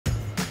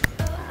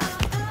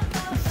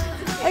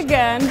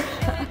Again.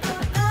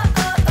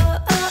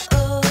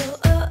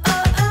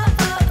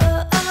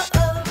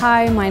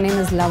 Hi, my name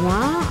is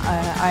Lama.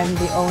 I'm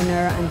the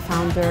owner and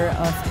founder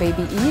of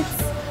Baby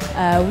Eats.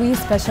 We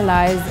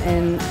specialize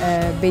in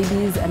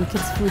babies and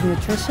kids food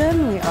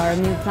nutrition. We are a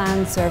meal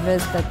plan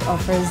service that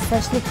offers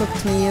freshly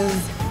cooked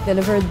meals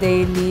delivered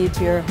daily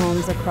to your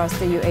homes across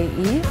the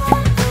UAE.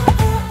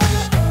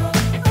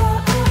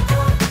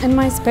 In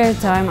my spare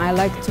time, I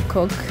like to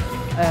cook.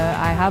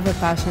 I have a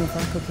passion for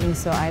cooking,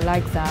 so I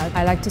like that.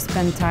 I like to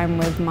spend time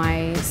with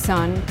my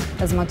son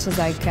as much as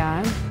I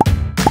can.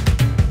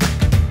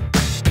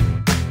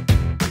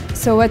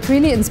 So what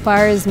really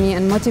inspires me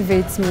and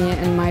motivates me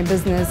in my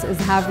business is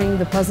having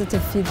the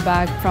positive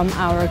feedback from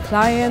our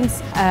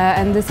clients.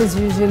 And this is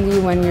usually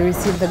when we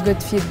receive the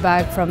good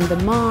feedback from the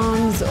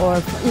moms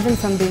or even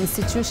from the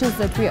institutions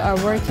that we are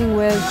working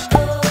with.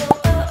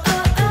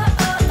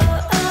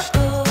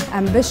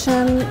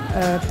 Ambition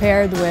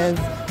paired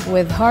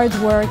with hard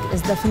work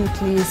is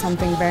definitely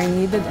something very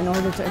needed in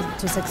order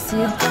to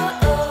succeed.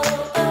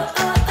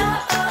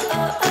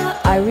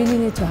 I really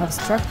need to have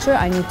structure.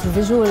 I need to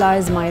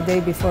visualize my day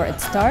before it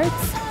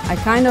starts. I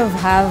kind of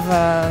have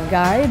a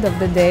guide of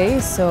the day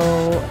so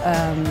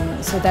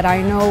that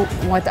I know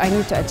what I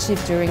need to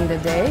achieve during the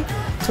day.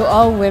 To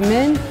all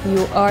women,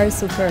 you are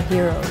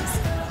superheroes.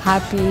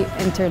 Happy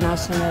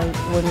International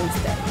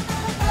Women's Day.